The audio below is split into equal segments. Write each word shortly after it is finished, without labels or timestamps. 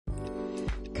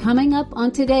Coming up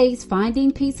on today's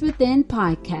Finding Peace Within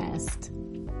podcast.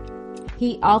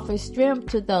 He offers strength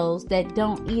to those that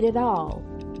don't eat at all.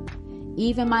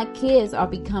 Even my kids are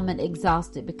becoming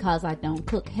exhausted because I don't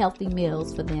cook healthy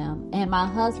meals for them, and my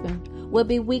husband will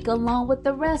be weak along with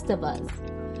the rest of us.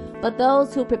 But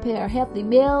those who prepare healthy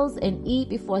meals and eat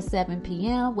before 7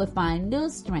 p.m. will find new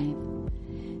strength.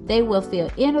 They will feel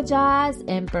energized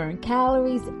and burn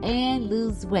calories and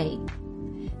lose weight.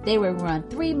 They will run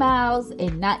 3 miles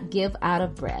and not give out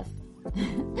of breath.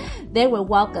 They will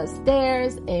walk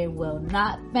upstairs and will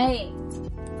not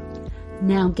faint.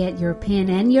 Now get your pen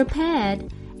and your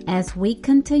pad as we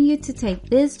continue to take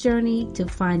this journey to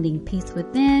finding peace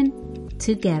within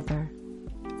together.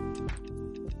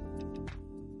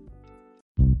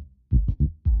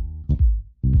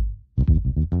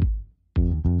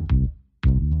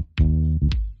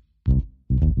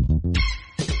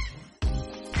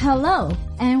 Hello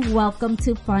and welcome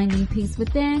to Finding Peace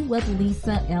Within with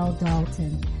Lisa L.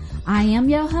 Dalton. I am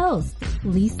your host,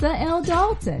 Lisa L.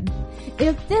 Dalton.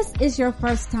 If this is your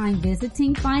first time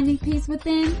visiting Finding Peace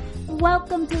Within,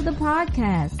 welcome to the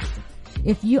podcast.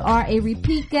 If you are a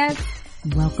repeat guest,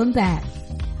 welcome back.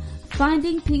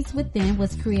 Finding Peace Within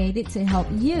was created to help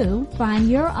you find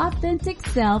your authentic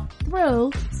self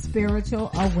through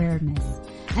spiritual awareness.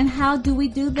 And how do we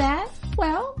do that?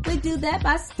 Well, we do that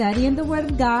by studying the Word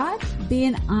of God,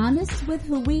 being honest with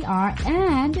who we are,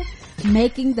 and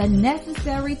making the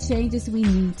necessary changes we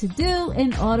need to do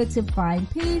in order to find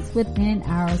peace within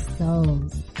our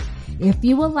souls. If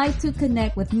you would like to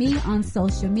connect with me on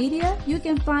social media, you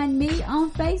can find me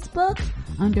on Facebook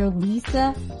under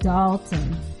Lisa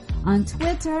Dalton, on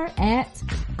Twitter at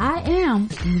I am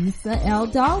Lisa L.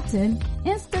 Dalton,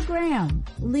 Instagram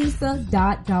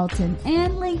Lisa.Dalton,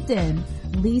 and LinkedIn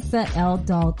Lisa L.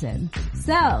 Dalton.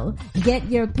 So get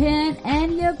your pen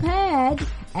and your pad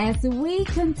as we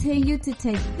continue to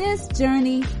take this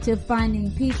journey to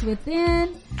finding peace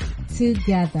within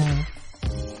together.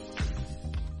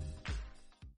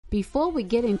 Before we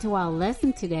get into our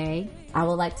lesson today, I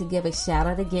would like to give a shout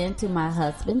out again to my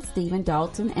husband, Stephen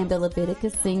Dalton, and the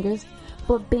Leviticus Singers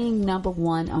for being number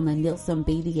 1 on the Nielsen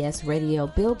BDS radio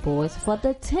billboards for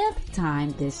the 10th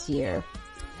time this year.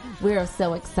 We are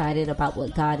so excited about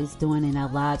what God is doing in our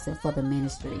lives and for the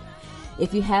ministry.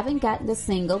 If you haven't gotten the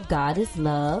single, God is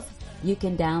Love, you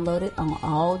can download it on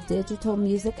all digital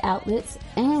music outlets,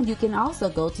 and you can also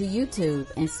go to YouTube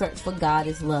and search for God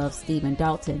is Love, Stephen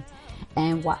Dalton,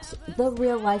 and watch the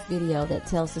real life video that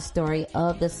tells the story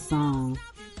of the song.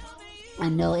 I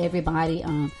know everybody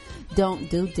don't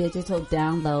do digital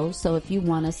downloads, so if you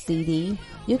want a CD,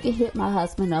 you can hit my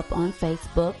husband up on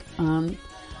Facebook,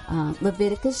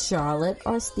 Leviticus Charlotte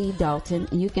or Steve Dalton,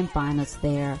 and you can find us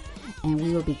there, and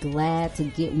we will be glad to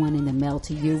get one in the mail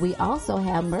to you. We also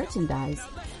have merchandise.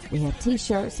 We have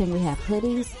t-shirts and we have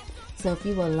hoodies, so if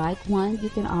you would like one, you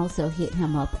can also hit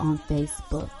him up on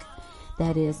Facebook.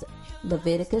 That is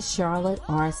Leviticus Charlotte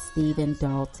or Stephen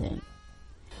Dalton.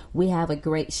 We have a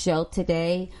great show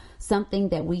today, something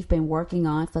that we've been working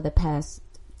on for the past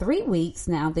 3 weeks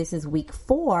now. This is week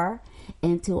 4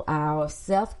 into our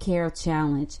self-care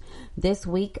challenge. This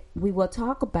week we will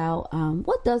talk about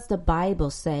what does the Bible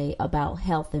say about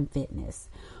health and fitness?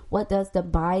 What does the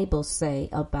Bible say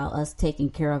about us taking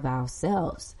care of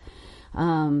ourselves?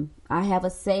 I have a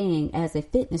saying as a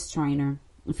fitness trainer: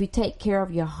 if you take care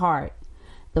of your heart,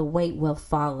 the weight will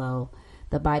follow.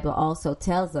 The Bible also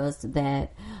tells us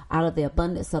that out of the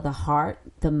abundance of the heart,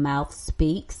 the mouth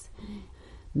speaks.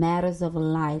 Matters of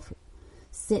life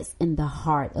sits in the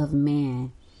heart of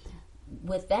man.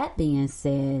 With that being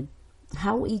said,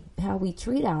 how we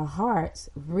treat our hearts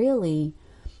really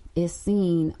is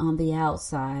seen on the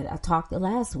outside. I talked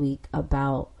last week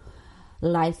about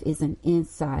life is an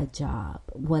inside job.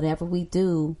 Whatever we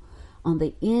do on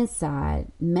the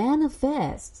inside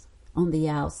manifests on the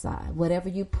outside. Whatever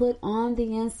you put on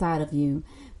the inside of you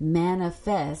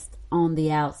manifests on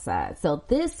the outside. So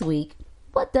this week,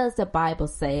 what does the Bible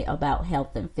say about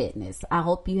health and fitness? I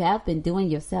hope you have been doing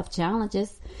your self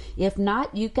challenges. If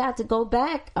not, you got to go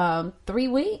back 3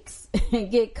 weeks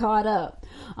and get caught up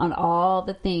on all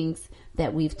the things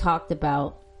that we've talked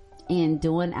about in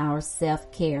doing our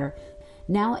self-care.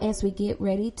 Now, as we get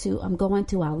ready to go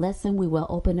into our lesson, we will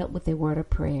open up with a word of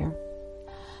prayer.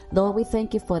 Lord, we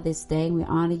thank you for this day. We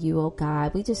honor you, oh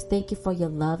God. We just thank you for your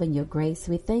love and your grace.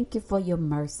 We thank you for your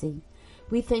mercy.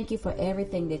 We thank you for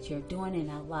everything that you're doing in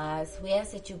our lives. We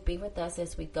ask that you be with us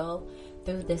as we go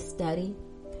through this study.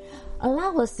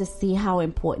 Allow us to see how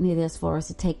important it is for us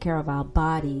to take care of our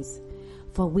bodies.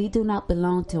 For we do not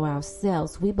belong to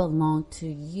ourselves. We belong to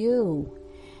you.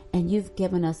 And you've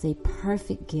given us a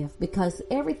perfect gift because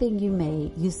everything you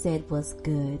made, you said was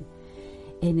good.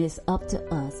 And it's up to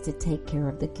us to take care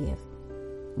of the gift.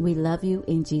 We love you.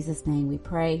 In Jesus' name we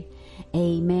pray.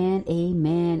 Amen,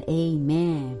 amen,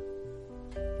 amen.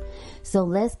 So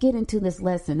let's get into this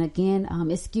lesson. Again,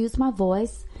 excuse my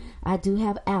voice. I do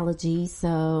have allergies.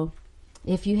 So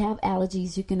if you have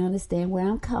allergies, you can understand where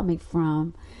I'm coming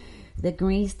from. The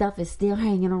green stuff is still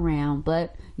hanging around.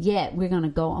 But yet we're going to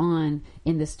go on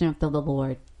in the strength of the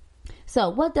Lord. So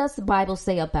what does the Bible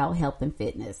say about health and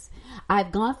fitness?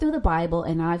 I've gone through the Bible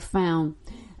and I've found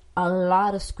a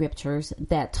lot of scriptures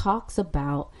that talks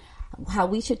about how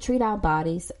we should treat our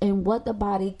bodies and what the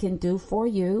body can do for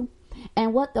you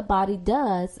and what the body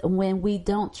does when we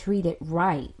don't treat it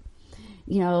right.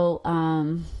 You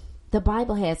know, the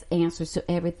Bible has answers to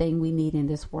everything we need in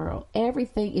this world.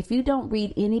 Everything. If you don't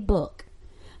read any book,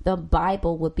 the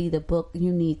Bible would be the book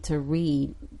you need to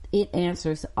read. It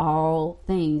answers all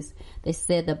things. They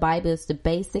said the Bible is the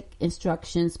basic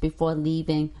instructions before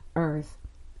leaving earth.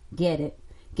 Get it.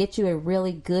 Get you a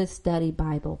really good study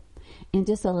Bible and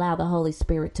just allow the Holy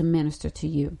Spirit to minister to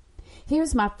you.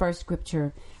 Here's my first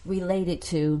scripture related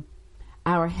to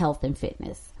our health and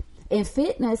fitness. And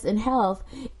fitness and health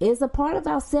is a part of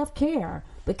our self-care,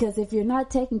 because if you're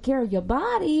not taking care of your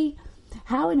body,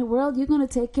 how in the world are you going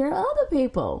to take care of other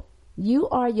people? You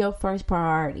are your first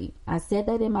priority. I said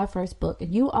that in my first book.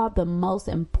 You are the most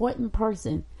important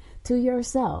person to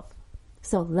yourself.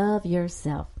 So love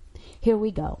yourself. Here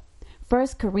we go. 1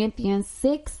 Corinthians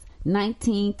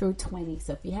 6:19 through 20.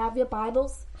 So if you have your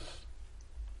Bibles,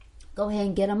 go ahead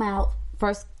and get them out.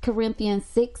 1 Corinthians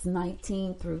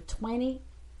 6:19 through 20.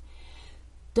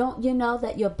 Don't you know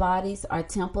that your bodies are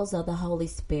temples of the Holy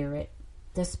Spirit?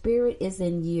 The Spirit is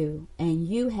in you, and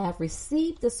you have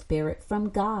received the Spirit from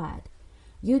God.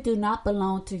 You do not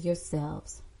belong to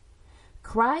yourselves.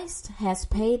 Christ has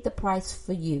paid the price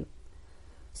for you.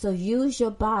 So use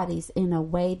your bodies in a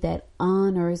way that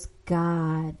honors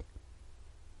God.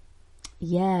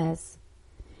 Yes,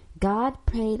 God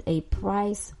paid a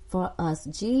price for us.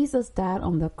 Jesus died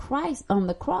on the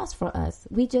cross for us.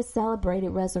 We just celebrated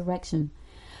Resurrection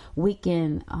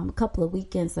Weekend a couple of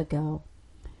weekends ago.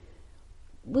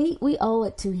 We owe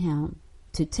it to him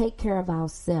to take care of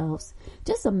ourselves.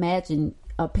 Just imagine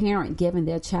a parent giving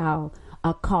their child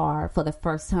a car for the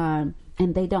first time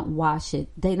and they don't wash it.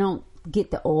 They don't get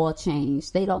the oil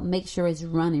changed. They don't make sure it's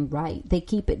running right. They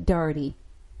keep it dirty.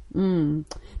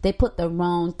 They put the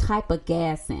wrong type of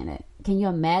gas in it. Can you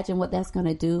imagine what that's going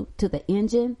to do to the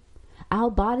engine? Our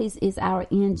bodies is our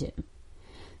engine.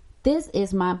 This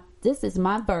is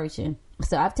my version.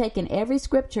 So I've taken every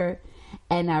scripture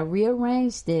and I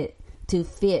rearranged it to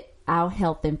fit our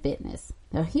health and fitness.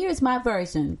 Now here's my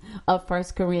version of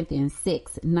 1 Corinthians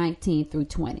 6:19 through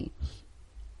 20.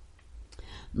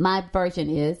 My version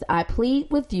is, I plead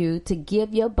with you to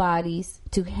give your bodies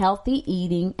to healthy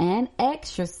eating and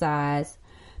exercise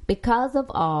because of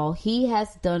all he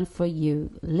has done for you.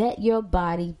 Let your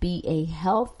body be a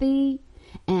healthy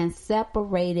and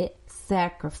separated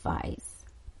sacrifice.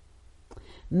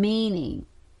 Meaning,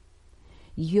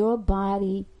 your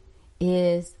body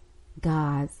is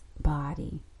God's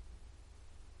body.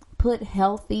 Put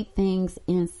healthy things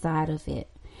inside of it.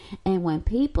 And when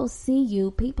people see you,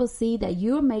 people see that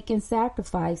you're making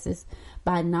sacrifices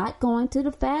by not going to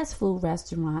the fast food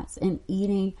restaurants and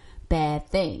eating bad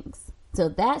things. So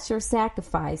that's your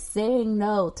sacrifice, saying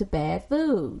no to bad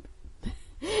food.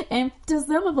 And to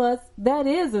some of us, that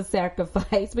is a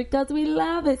sacrifice because we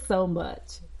love it so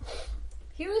much.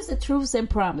 Here is the truths and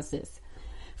promises.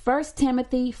 1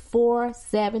 Timothy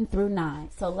 4:7 through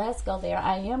 9. So let's go there.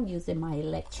 I am using my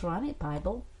electronic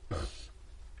Bible.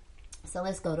 So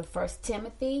let's go to 1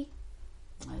 Timothy.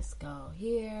 Let's go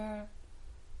here.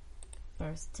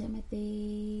 1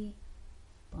 Timothy.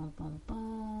 Boom, boom,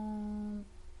 boom.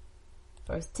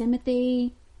 1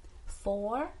 Timothy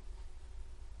 4.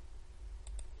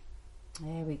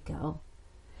 There we go.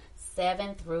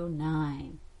 7 through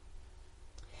 9.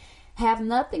 Have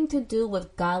nothing to do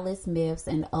with godless myths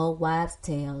and old wives'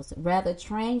 tales. Rather,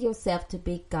 train yourself to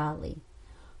be godly.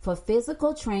 For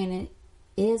physical training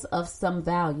is of some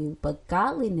value, but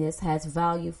godliness has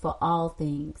value for all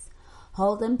things,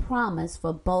 holding promise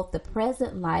for both the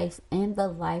present life and the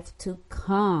life to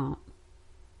come.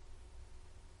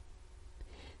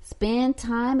 Spend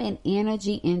time and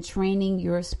energy in training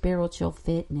your spiritual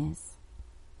fitness.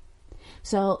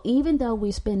 So even though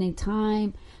we're spending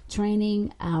time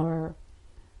training our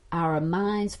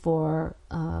minds for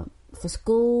for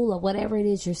school or whatever it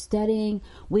is you're studying,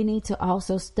 we need to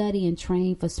also study and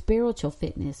train for spiritual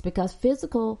fitness, because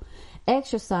physical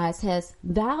exercise has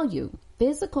value.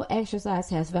 Physical exercise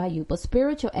has value, but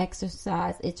spiritual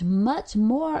exercise is much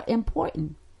more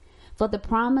important. For the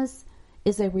promise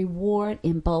is a reward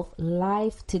in both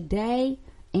life today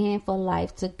and for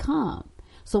life to come.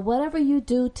 So whatever you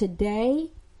do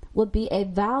today will be a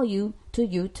value to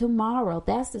you tomorrow.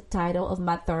 That's the title of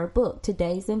my third book,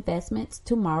 Today's Investments,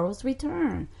 Tomorrow's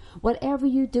Return. Whatever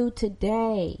you do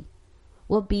today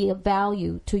will be of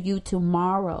value to you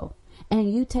tomorrow.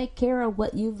 And you take care of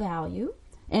what you value.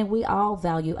 And we all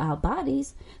value our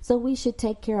bodies, so we should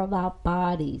take care of our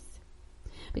bodies.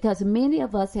 Because many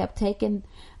of us have taken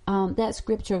that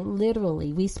scripture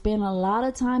literally. We spend a lot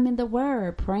of time in the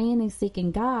Word, praying and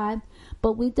seeking God,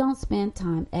 but we don't spend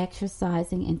time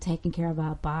exercising and taking care of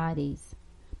our bodies.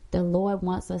 The Lord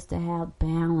wants us to have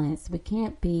balance. We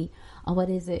can't be,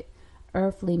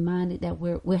 earthly minded, that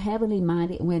we're heavenly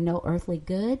minded and we're no earthly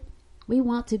good. We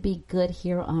want to be good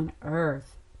here on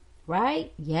earth,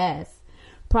 right? Yes.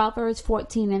 Proverbs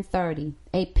 14:30.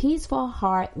 A peaceful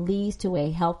heart leads to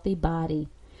a healthy body,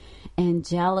 and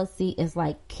jealousy is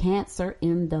like cancer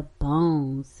in the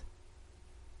bones.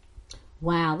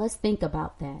 Wow, let's think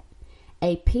about that.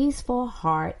 A peaceful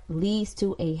heart leads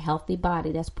to a healthy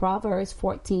body. That's Proverbs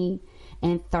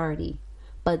 14:30.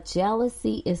 But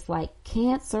jealousy is like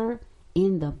cancer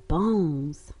in the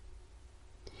bones.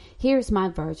 Here's my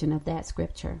version of that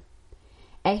scripture.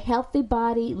 A healthy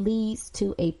body leads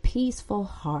to a peaceful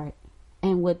heart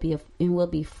and will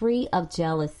be free of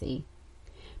jealousy,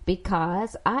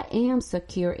 because I am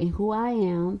secure in who I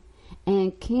am,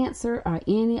 and cancer or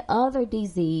any other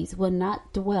disease will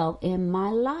not dwell in my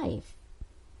life.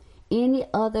 Any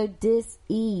other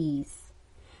disease,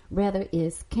 whether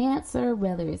it's cancer,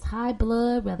 whether it's high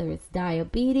blood, whether it's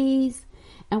diabetes.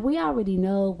 And we already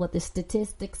know what the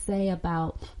statistics say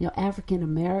about, African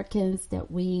Americans,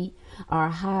 that we are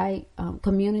a high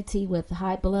community with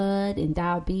high blood and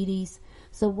diabetes.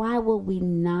 So why will we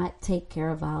not take care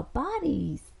of our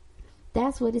bodies?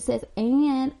 That's what it says.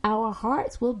 And our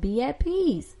hearts will be at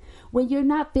peace. When you're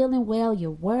not feeling well,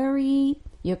 you're worried,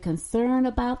 you're concerned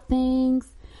about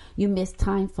things, you miss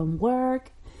time from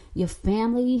work, your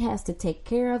family has to take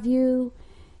care of you.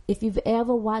 If you've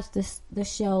ever watched the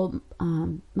show,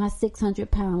 My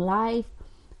 600-Pound Life,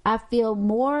 I feel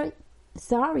more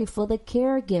sorry for the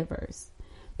caregivers,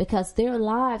 because their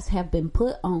lives have been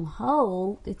put on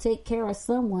hold to take care of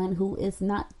someone who is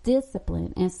not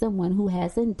disciplined and someone who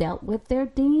hasn't dealt with their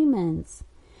demons.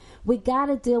 We got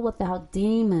to deal with our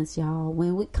demons, y'all.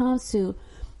 When it comes to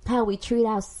how we treat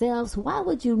ourselves, why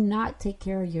would you not take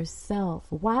care of yourself?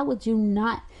 Why would you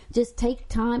not just take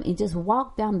time and just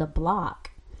walk down the block?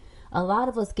 A lot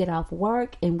of us get off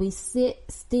work and we sit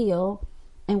still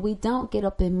and we don't get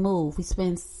up and move. We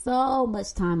spend so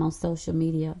much time on social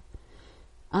media.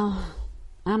 I'm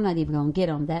not even going to get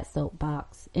on that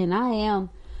soapbox. And I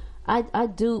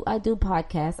do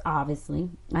podcasts, obviously.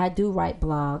 I do write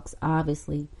blogs,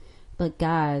 obviously. But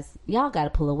guys, y'all got to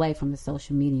pull away from the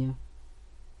social media.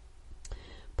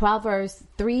 Proverbs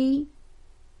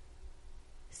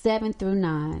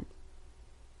 3:7-9.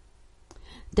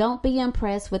 Don't be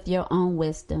impressed with your own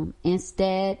wisdom.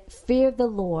 Instead, fear the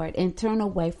Lord and turn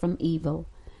away from evil.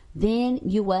 Then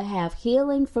you will have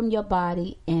healing from your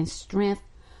body and strength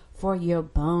for your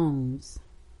bones.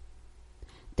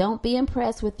 Don't be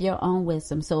impressed with your own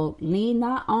wisdom. So lean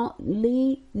not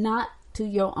to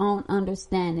your own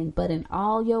understanding, but in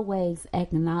all your ways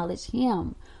acknowledge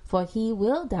Him, for He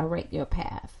will direct your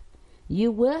path.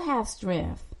 You will have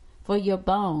strength for your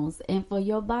bones and for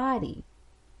your body.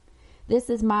 This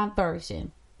is my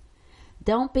version.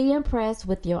 Don't be impressed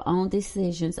with your own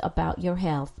decisions about your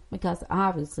health, because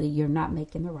obviously you're not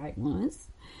making the right ones.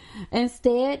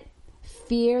 Instead,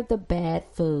 fear the bad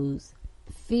foods.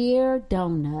 Fear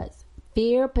donuts.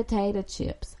 Fear potato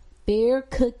chips. Fear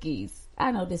cookies.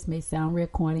 I know this may sound real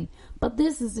corny, but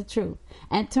this is the truth.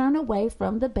 And turn away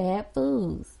from the bad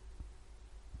foods.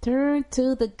 Turn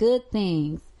to the good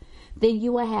things. Then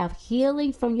you will have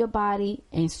healing from your body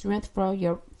and strength for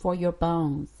your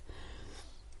bones.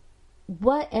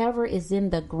 Whatever is in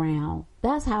the ground.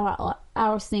 That's how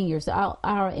our seniors,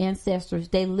 our ancestors,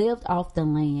 they lived off the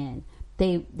land.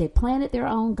 They planted their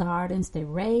own gardens. They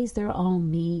raised their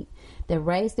own meat. They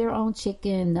raised their own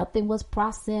chicken. Nothing was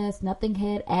processed. Nothing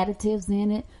had additives in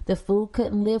it. The food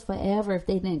couldn't live forever if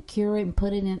they didn't cure it and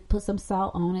put some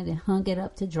salt on it and hung it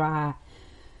up to dry.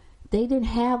 They didn't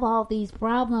have all these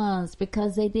problems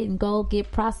because they didn't go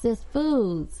get processed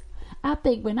foods. I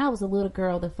think when I was a little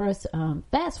girl, the first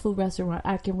fast food restaurant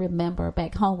I can remember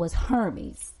back home was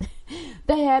Hermes.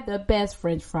 They had the best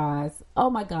French fries. Oh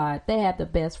my God, they had the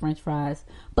best French fries.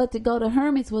 But to go to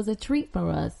Hermes was a treat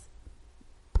for us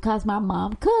because my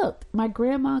mom cooked. My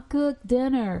grandma cooked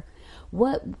dinner.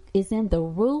 What is in the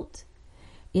root?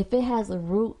 If it has a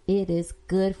root, it is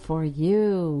good for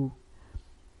you.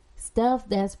 Stuff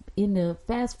that's in the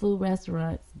fast food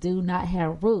restaurants do not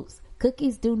have roots.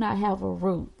 Cookies do not have a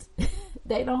root.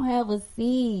 They don't have a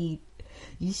seed.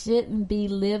 You shouldn't be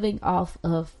living off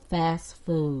of fast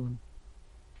food.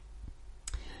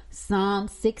 Psalm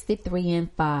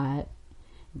 63:5.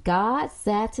 God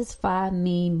satisfy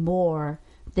me more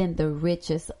than the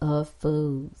richest of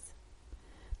foods.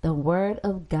 The word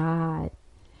of God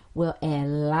will add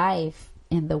life,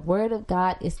 and the word of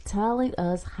God is telling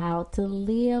us how to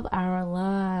live our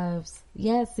lives.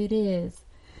 Yes, it is.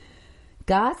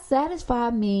 God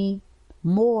satisfied me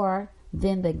more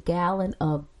than the gallon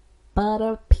of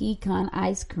butter pecan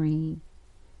ice cream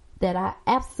that I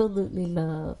absolutely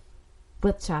love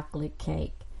with chocolate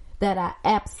cake that I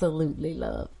absolutely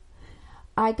love.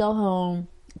 I go home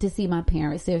to see my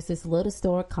parents. There's this little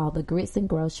store called the Grits and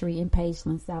Grocery in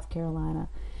Pageland, South Carolina.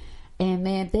 And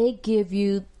man, they give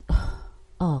you,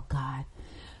 oh God,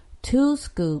 2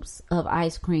 scoops of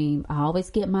ice cream. I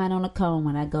always get mine on a cone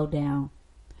when I go down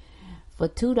for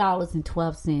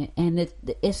 $2.12. And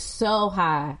it's so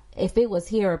high. If it was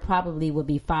here, it probably would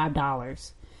be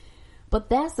 $5. But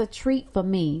that's a treat for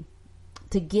me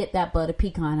to get that butter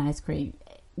pecan ice cream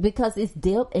because it's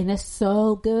dipped and it's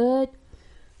so good.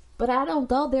 But I don't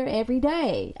go there every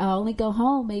day. I only go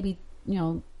home maybe,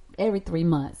 every 3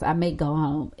 months. I may go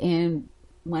home. And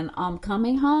when I'm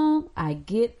coming home, I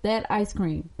get that ice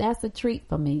cream. That's a treat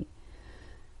for me.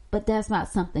 But that's not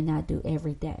something I do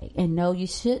every day. And no, you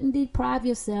shouldn't deprive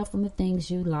yourself from the things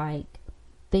you like,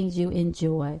 things you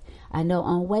enjoy. I know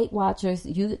on Weight Watchers,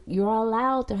 you're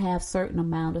allowed to have certain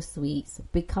amount of sweets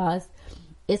because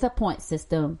it's a point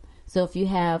system. So if you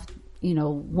have,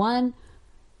 one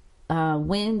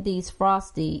Wendy's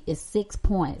Frosty is 6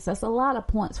 points. That's a lot of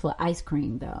points for ice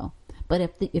cream, though. But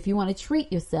if you want to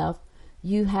treat yourself,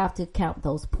 you have to count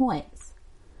those points.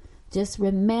 Just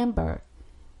remember,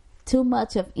 too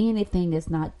much of anything is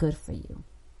not good for you.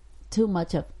 Too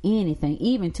much of anything,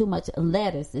 even too much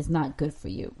lettuce, is not good for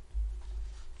you.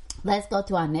 Let's go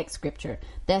to our next scripture.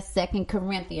 That's 2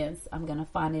 Corinthians. I'm going to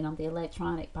find it on the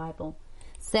electronic Bible.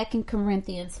 2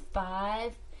 Corinthians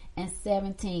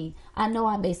 5:17. I know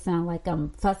I may sound like I'm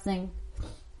fussing,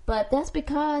 but that's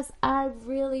because I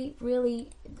really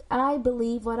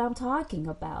believe what I'm talking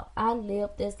about. I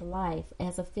live this life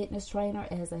as a fitness trainer,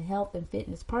 as a health and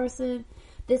fitness person.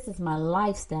 This is my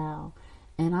lifestyle.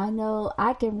 And I know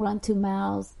I can run 2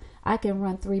 miles. I can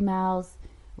run 3 miles,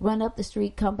 run up the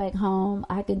street, come back home.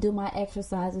 I can do my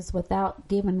exercises without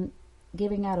giving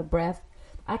out a breath.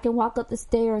 I can walk up the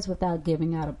stairs without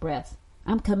giving out a breath.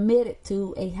 I'm committed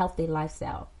to a healthy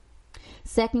lifestyle.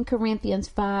 2 Corinthians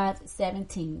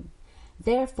 5:17.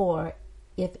 Therefore,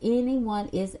 if anyone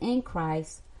is in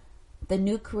Christ, the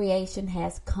new creation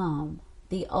has come.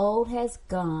 The old has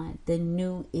gone. The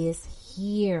new is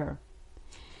here.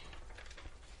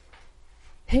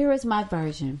 Here is my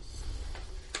version.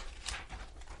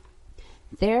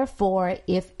 Therefore,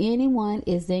 if anyone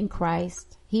is in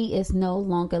Christ, he is no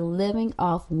longer living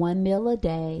off 1 meal a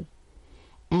day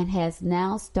and has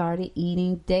now started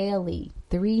eating daily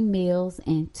 3 meals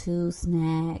and 2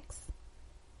 snacks.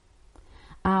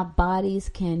 Our bodies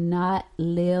cannot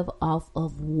live off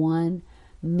of 1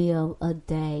 meal a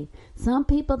day. Some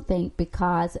people think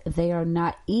because they are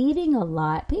not eating a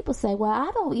lot, people say, well,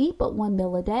 I don't eat but 1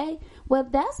 meal a day. Well,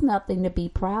 that's nothing to be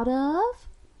proud of.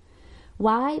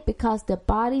 Why? Because the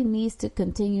body needs to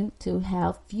continue to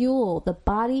have fuel. The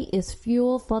body is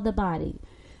fuel for the body.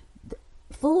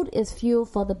 Food is fuel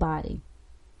for the body.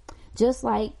 Just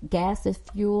like gas is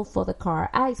fuel for the car.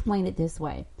 I explain it this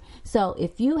way. So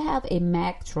if you have a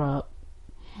Mack truck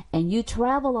and you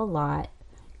travel a lot,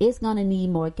 it's going to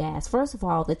need more gas. First of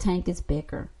all, the tank is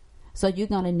bigger, so you're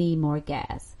going to need more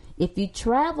gas. If you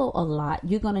travel a lot,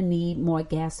 you're going to need more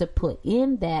gas to put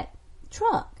in that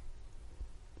truck.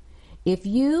 If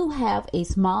you have a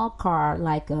small car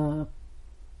like a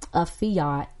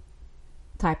Fiat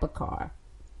type of car,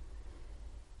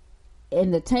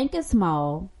 and the tank is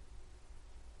small,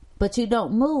 but you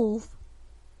don't move,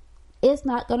 it's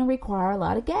not going to require a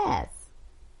lot of gas.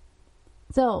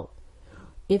 So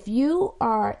if you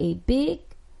are a big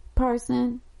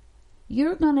person,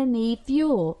 you're going to need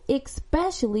fuel,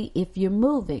 especially if you're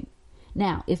moving.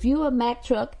 Now, if you're a Mack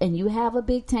truck and you have a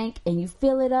big tank and you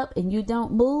fill it up and you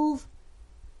don't move,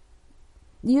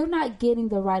 You're not getting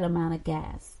the right amount of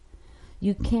gas.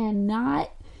 You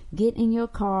cannot get in your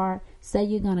car, say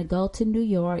you're going to go to New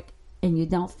York, and you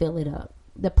don't fill it up.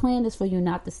 The plan is for you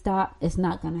not to stop. It's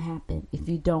not going to happen if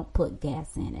you don't put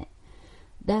gas in it.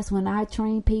 That's when I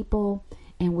train people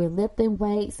and we're lifting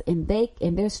weights and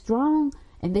they're strong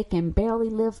and they can barely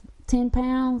lift 10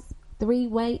 pounds,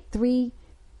 3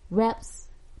 reps.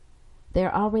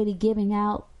 They're already giving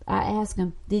out. I ask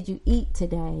them, did you eat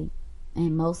today?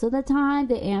 And most of the time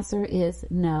the answer is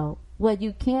no. Well,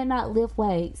 you cannot lift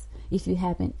weights if you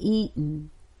haven't eaten.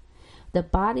 The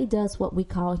body does what we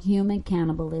call human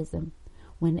cannibalism.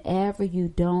 Whenever you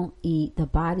don't eat, the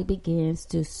body begins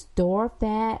to store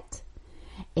fat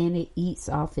and it eats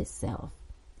off itself.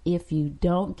 If you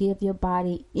don't give your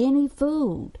body any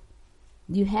food,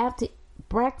 you have to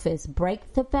break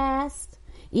the fast.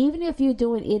 Even if you're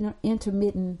doing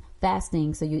intermittent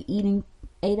fasting, so you're eating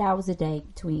 8 hours a day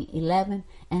between 11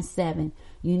 and 7,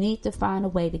 you need to find a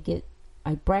way to get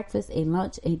a breakfast, a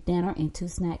lunch, a dinner, and 2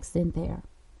 snacks in there.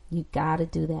 You got to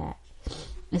do that.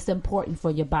 It's important for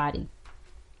your body.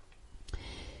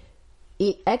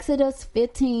 Exodus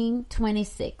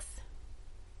 15:26.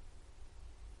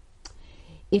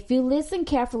 If you listen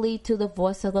carefully to the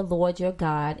voice of the Lord your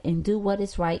God and do what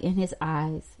is right in his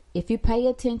eyes, if you pay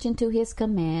attention to his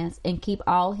commands and keep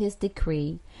all his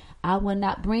decree, I will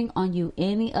not bring on you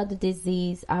any of the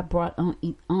disease I brought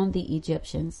on the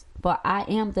Egyptians, for I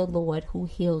am the Lord who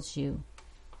heals you.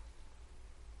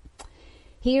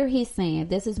 Here he's saying,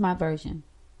 this is my version.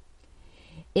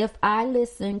 If I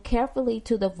listen carefully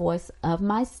to the voice of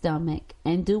my stomach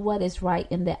and do what is right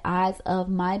in the eyes of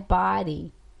my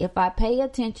body, if I pay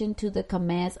attention to the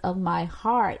commands of my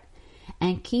heart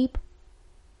and keep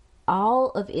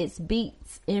all of its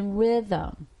beats in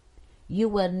rhythm, you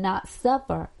will not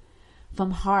suffer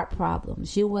from heart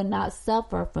problems. You will not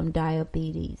suffer from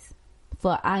diabetes.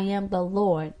 For I am the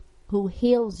Lord who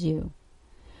heals you.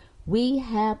 We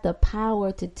have the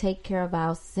power to take care of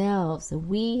ourselves.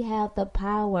 We have the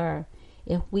power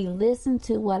if we listen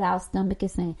to what our stomach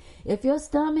is saying. If your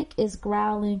stomach is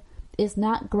growling, it's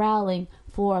not growling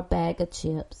for a bag of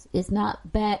chips. It's not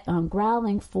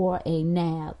growling for a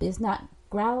nab. It's not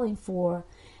growling for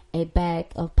a bag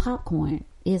of popcorn.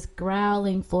 It's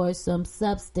growling for some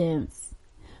substance.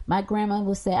 My grandma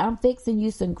would say, I'm fixing you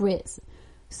some grits,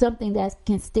 something that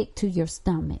can stick to your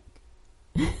stomach.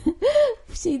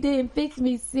 She didn't fix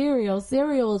me cereal.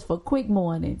 Cereal is for quick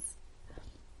mornings.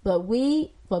 But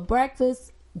for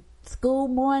breakfast, school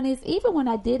mornings, even when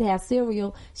I did have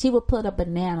cereal, she would put a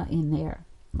banana in there.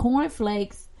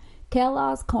 Cornflakes,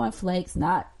 Kellogg's cornflakes,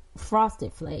 not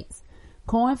Frosted Flakes.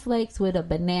 Cornflakes with a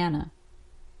banana.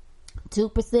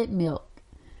 2% milk.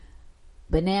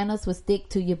 Bananas will stick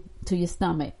to your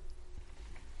stomach.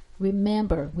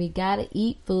 Remember, we gotta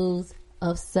eat foods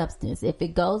of substance. If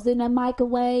it goes in a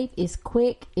microwave, it's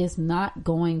quick, it's not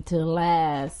going to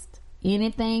last.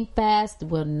 Anything fast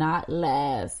will not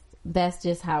last. That's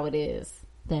just how it is.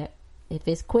 That if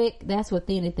it's quick, that's with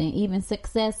anything. Even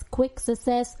quick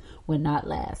success will not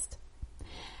last.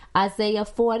 Isaiah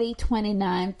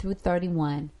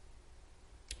 40:29-31.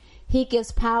 He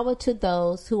gives power to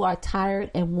those who are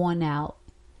tired and worn out.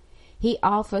 He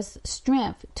offers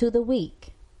strength to the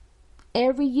weak.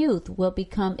 Every youth will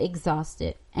become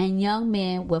exhausted, and young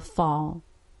men will fall.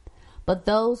 But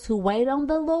those who wait on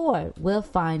the Lord will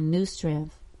find new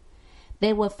strength.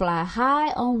 They will fly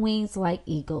high on wings like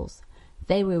eagles.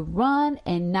 They will run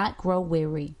and not grow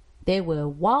weary. They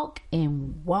will walk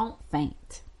and won't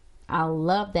faint. I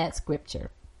love that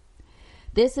scripture.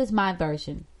 This is my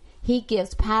version. He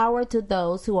gives power to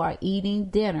those who are eating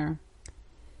dinner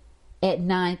at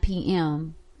 9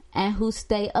 p.m. and who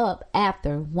stay up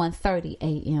after 1:30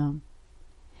 a.m.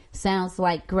 Sounds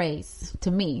like grace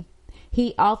to me.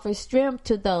 He offers strength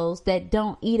to those that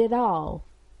don't eat at all.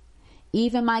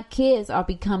 Even my kids are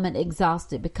becoming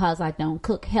exhausted because I don't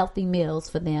cook healthy meals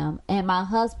for them, and my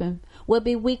husband will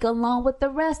be weak along with the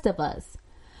rest of us.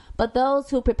 But those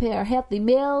who prepare healthy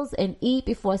meals and eat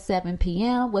before 7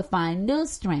 p.m. will find new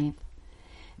strength.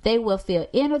 They will feel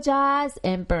energized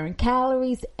and burn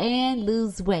calories and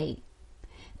lose weight.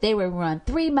 They will run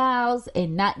 3 miles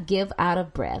and not give out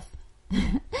of breath.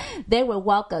 They will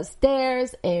walk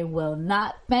upstairs and will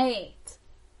not faint.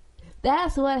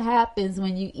 That's what happens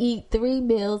when you eat 3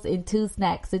 meals and 2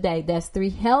 snacks a day. That's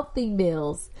 3 healthy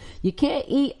meals. You can't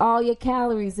eat all your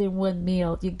calories in one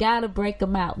meal. You got to break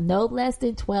them out. No less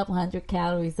than 1,200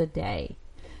 calories a day.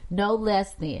 No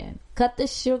less than. Cut the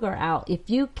sugar out. If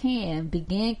you can,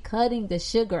 begin cutting the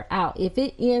sugar out. If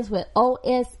it ends with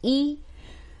OSE,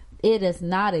 it is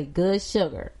not a good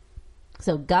sugar.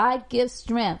 So God gives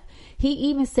strength. He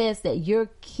even says that your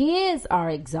kids are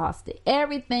exhausted.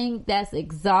 Everything that's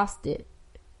exhausted,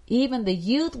 even the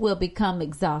youth will become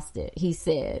exhausted, he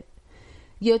said.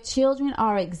 Your children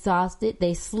are exhausted.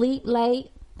 They sleep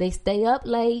late. They stay up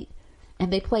late.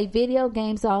 And they play video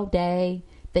games all day.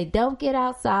 They don't get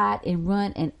outside and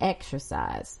run and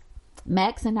exercise.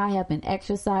 Max and I have been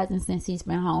exercising since he's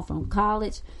been home from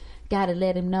college. Got to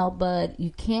let him know, bud,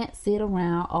 you can't sit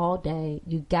around all day.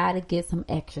 You got to get some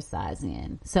exercise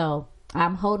in. So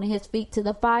I'm holding his feet to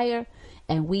the fire,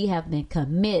 and we have been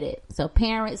committed. So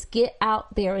parents, get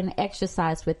out there and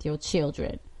exercise with your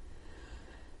children.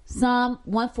 Psalm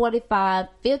 145,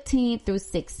 15 through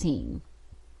 16.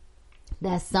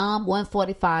 That's Psalm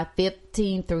 145,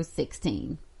 15 through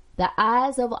 16. The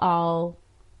eyes of all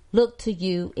look to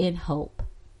you in hope.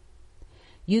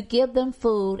 You give them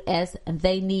food as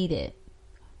they need it.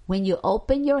 When you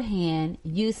open your hand,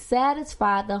 you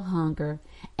satisfy the hunger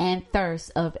and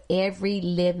thirst of every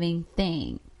living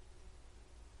thing.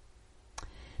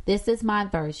 This is my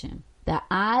version. The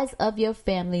eyes of your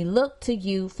family look to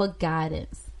you for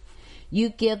guidance. You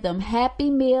give them happy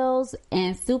meals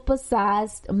and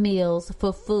supersized meals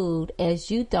for food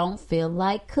as you don't feel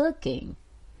like cooking.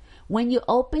 When you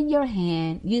open your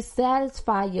hand, you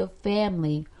satisfy your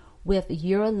family with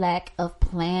your lack of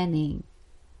planning.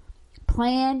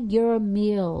 Plan your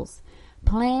meals.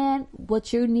 Plan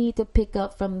what you need to pick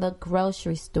up from the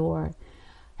grocery store.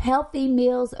 Healthy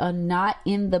meals are not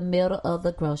in the middle of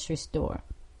the grocery store.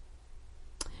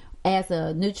 As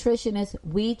a nutritionist,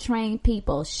 we train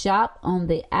people, shop on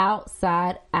the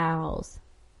outside aisles.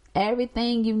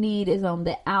 Everything you need is on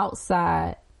the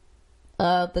outside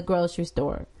of the grocery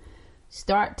store.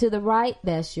 Start to the right,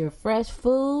 that's your fresh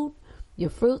food, your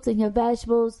fruits and your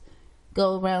vegetables.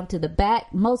 Go around to the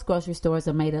back. Most grocery stores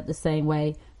are made up the same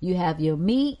way. You have your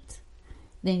meat.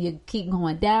 Then you keep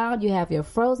going down. You have your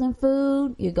frozen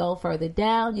food. You go further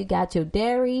down. You got your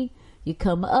dairy. You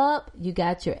come up. You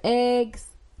got your eggs.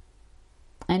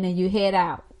 And then you head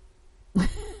out.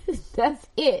 That's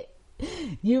it.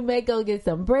 You may go get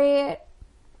some bread,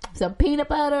 some peanut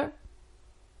butter,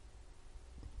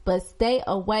 but stay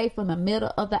away from the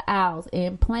middle of the aisles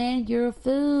and plan your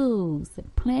foods.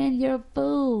 Plan your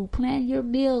food. Plan your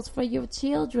meals for your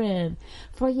children,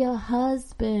 for your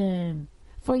husband,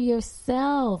 for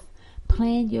yourself.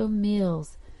 Plan your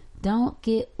meals. Don't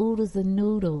get oodles and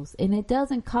noodles. And it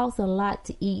doesn't cost a lot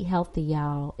to eat healthy,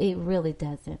 y'all. It really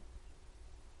doesn't.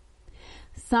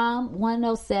 Psalm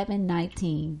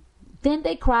 107:19. Then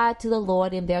they cried to the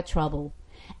Lord in their trouble,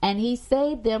 and he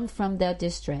saved them from their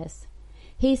distress.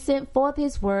 He sent forth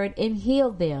his word and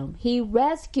healed them. He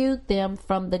rescued them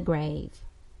from the grave.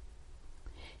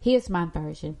 Here's my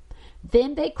version.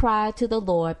 Then they cried to the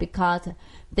Lord because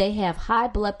they have high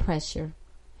blood pressure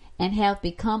and have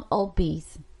become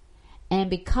obese. And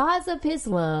because of his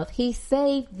love, he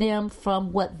saved them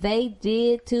from what they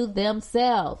did to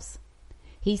themselves.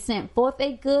 He sent forth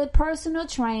a good personal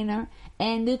trainer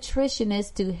and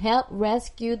nutritionist to help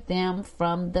rescue them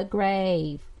from the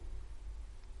grave.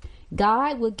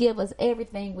 God will give us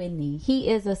everything we need. He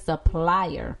is a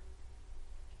supplier.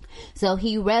 So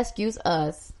he rescues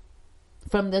us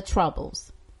from the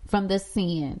troubles, from the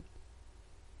sin,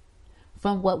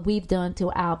 from what we've done to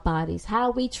our bodies.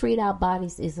 How we treat our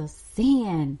bodies is a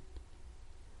sin.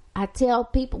 I tell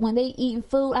people when they eating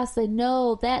food, I say,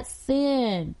 no, that's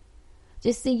sin.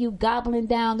 Just see you gobbling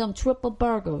down them triple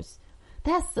burgers.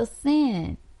 That's a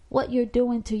sin. What you're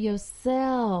doing to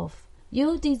yourself.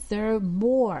 You deserve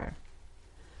more.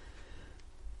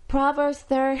 Proverbs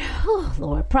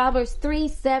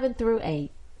 3:7-8.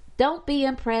 Don't be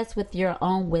impressed with your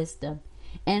own wisdom.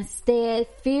 Instead,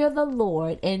 fear the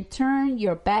Lord and turn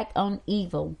your back on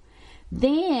evil.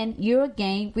 Then you'll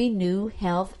gain renewed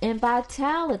health and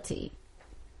vitality.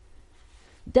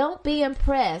 Don't be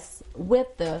impressed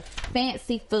with the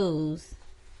fancy foods.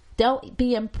 Don't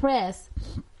be impressed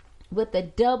with the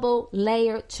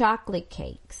double-layered chocolate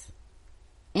cakes.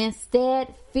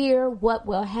 Instead, fear what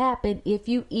will happen if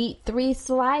you eat 3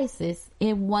 slices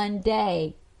in one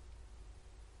day.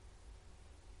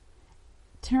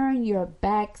 Turn your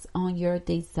backs on your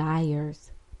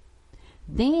desires.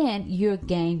 Then you'll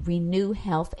gain renewed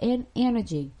health and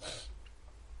energy.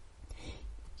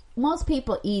 Most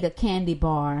people eat a candy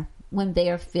bar when they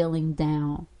are feeling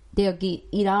down. They'll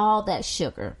eat all that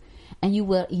sugar, and you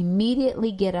will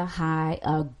immediately get a high,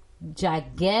 a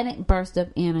gigantic burst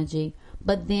of energy.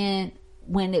 But then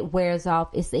when it wears off,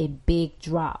 it's a big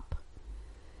drop.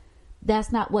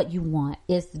 That's not what you want.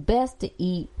 It's best to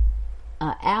eat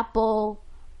an apple,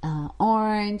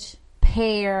 orange,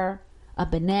 pear, a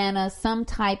banana, some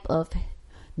type of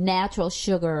natural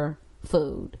sugar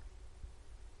food.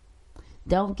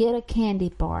 Don't get a candy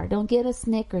bar. Don't get a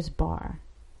Snickers bar.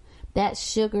 That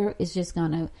sugar is just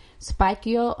going to spike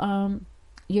your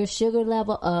sugar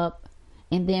level up.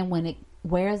 And then when it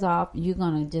wears off, you're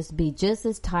going to just be just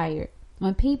as tired.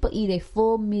 When people eat a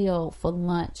full meal for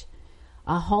lunch,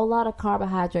 a whole lot of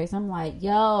carbohydrates, I'm like,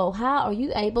 yo, how are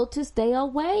you able to stay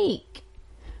awake?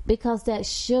 Because that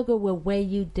sugar will weigh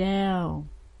you down.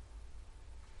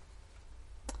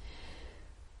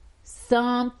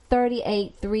 Psalm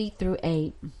 38,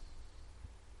 3-8.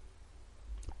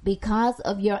 Because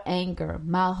of your anger,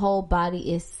 my whole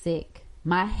body is sick.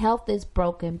 My health is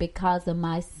broken because of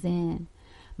my sin.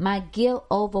 My guilt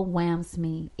overwhelms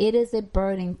me. It is a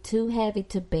burden too heavy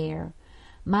to bear.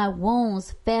 My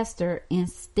wounds fester and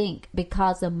stink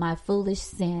because of my foolish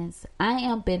sins. I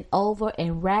am bent over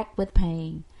and racked with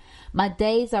pain. My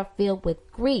days are filled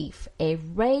with grief. A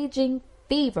raging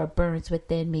fever burns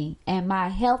within me, and my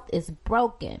health is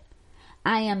broken.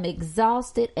 I am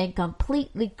exhausted and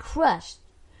completely crushed.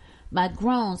 My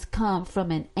groans come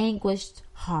from an anguished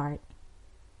heart.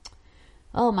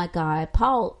 Oh my God,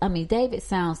 David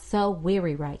sounds so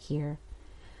weary right here.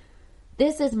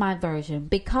 This is my version.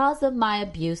 Because of my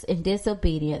abuse and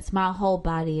disobedience, my whole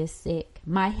body is sick.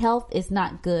 My health is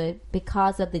not good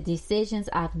because of the decisions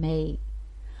I've made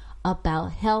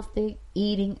about healthy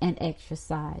eating and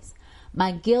exercise.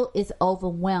 My guilt is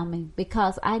overwhelming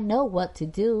because I know what to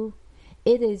do.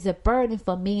 It is a burden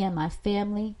for me and my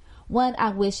family, one I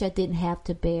wish I didn't have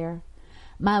to bear.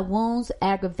 My wounds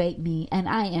aggravate me, and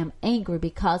I am angry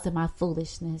because of my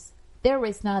foolishness. There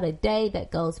is not a day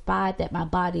that goes by that my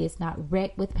body is not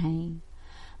wrecked with pain.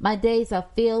 My days are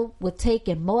filled with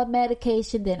taking more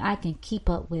medication than I can keep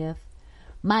up with.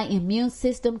 My immune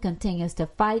system continues to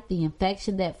fight the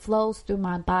infection that flows through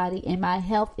my body, and my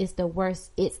health is the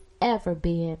worst it's ever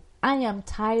been. I am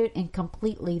tired and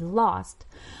completely lost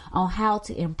on how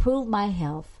to improve my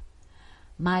health.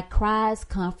 My cries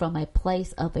come from a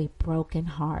place of a broken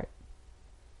heart.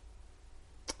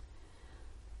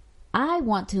 I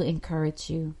want to encourage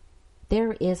you.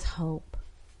 There is hope.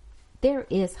 There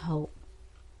is hope.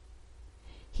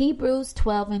 Hebrews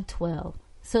 12:12.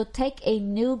 So take a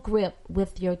new grip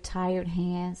with your tired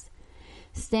hands.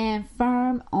 Stand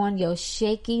firm on your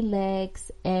shaky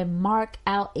legs and mark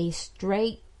out a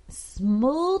straight,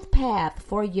 smooth path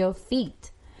for your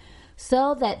feet,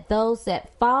 so that those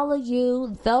that follow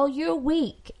you, though you're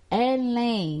weak and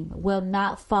lame, will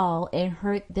not fall and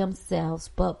hurt themselves,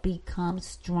 but become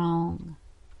strong.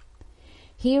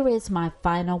 Here is my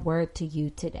final word to you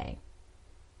today.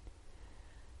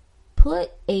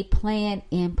 Put a plan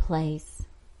in place.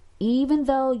 Even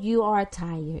though you are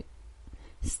tired,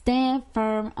 stand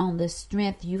firm on the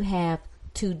strength you have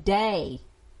today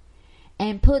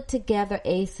and put together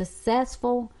a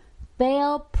successful,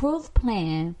 fail-proof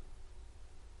plan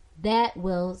that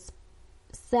will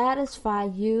satisfy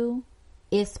you.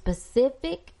 It's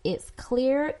specific, it's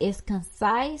clear, it's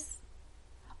concise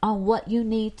on what you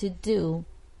need to do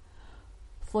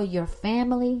for your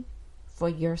family, for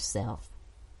yourself.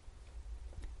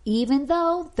 Even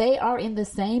though they are in the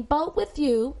same boat with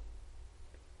you,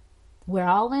 we're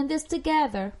all in this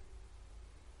together.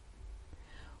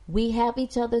 We have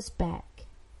each other's back.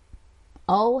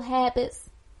 Old habits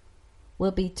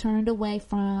will be turned away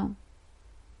from.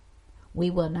 We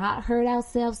will not hurt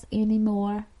ourselves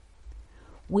anymore.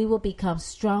 We will become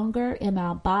stronger in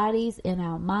our bodies, in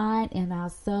our mind, in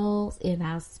our souls, in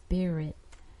our spirit.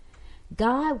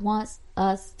 God wants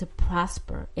us to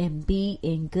prosper and be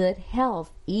in good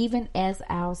health, even as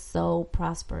our soul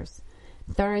prospers.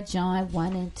 3 John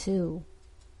 1-2.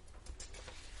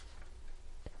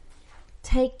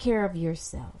 Take care of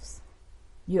yourselves.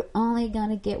 You're only going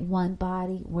to get one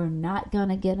body. We're not going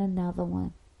to get another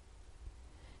one.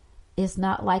 It's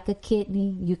not like a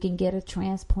kidney. You can get a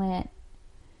transplant.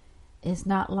 It's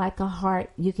not like a heart.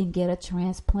 You can get a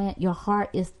transplant. Your heart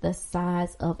is the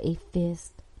size of a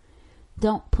fist.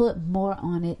 Don't put more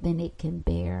on it than it can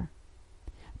bear.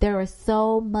 There is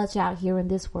so much out here in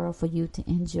this world for you to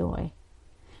enjoy,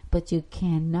 but you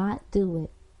cannot do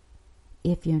it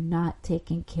if you're not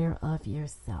taking care of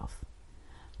yourself,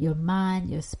 your mind,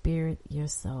 your spirit, your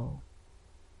soul,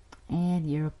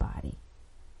 and your body.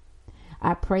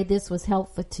 I pray this was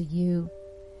helpful to you.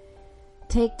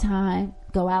 Take time,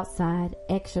 go outside,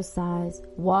 exercise,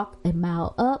 walk a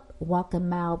mile up, walk a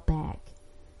mile back.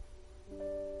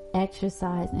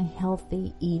 Exercise and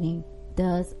healthy eating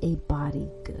does a body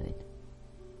good.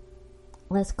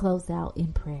 Let's close out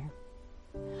in prayer.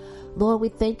 Lord, we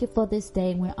thank you for this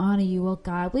day and we honor you, oh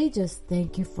God. We just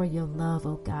thank you for your love,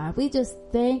 oh God. We just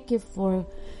thank you for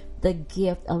the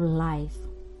gift of life.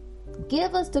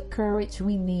 Give us the courage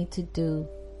we need to do,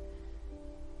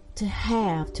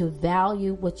 to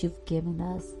value what you've given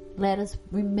us. Let us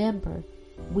remember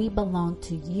we belong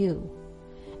to you,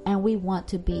 and we want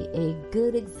to be a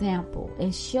good example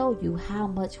and show you how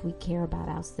much we care about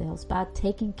ourselves by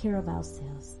taking care of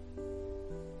ourselves.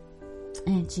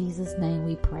 In Jesus' name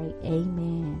we pray.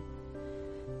 Amen.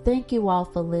 Thank you all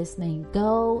for listening.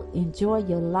 Go enjoy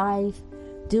your life.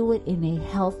 Do it in a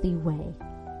healthy way.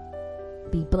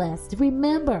 Be blessed.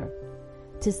 Remember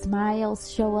to smile,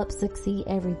 show up, succeed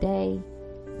every day.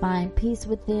 Find peace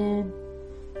within.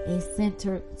 A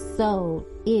centered soul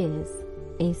is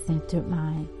a centered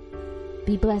mind.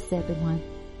 Be blessed, everyone.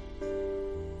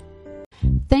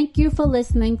 Thank you for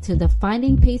listening to the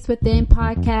Finding Peace Within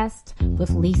podcast with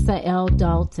Lisa L.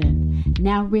 Dalton.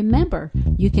 Now remember,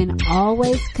 you can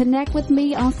always connect with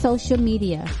me on social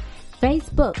media.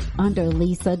 Facebook under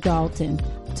Lisa Dalton.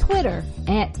 Twitter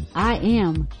at I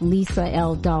am Lisa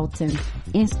L. Dalton.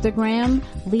 Instagram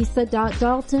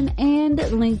Lisa.Dalton and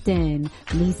LinkedIn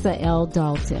Lisa L.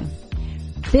 Dalton.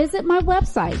 Visit my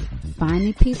website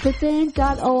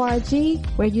findingpeacewithin.org,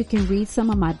 where you can read some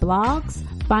of my blogs,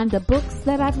 find the books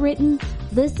that I've written,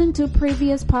 listen to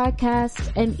previous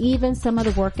podcasts, and even some of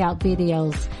the workout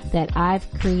videos that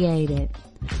I've created.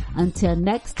 Until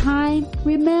next time,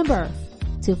 remember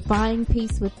to find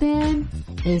peace within.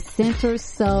 A centered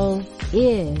soul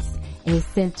is a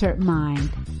centered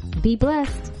mind. Be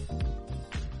blessed.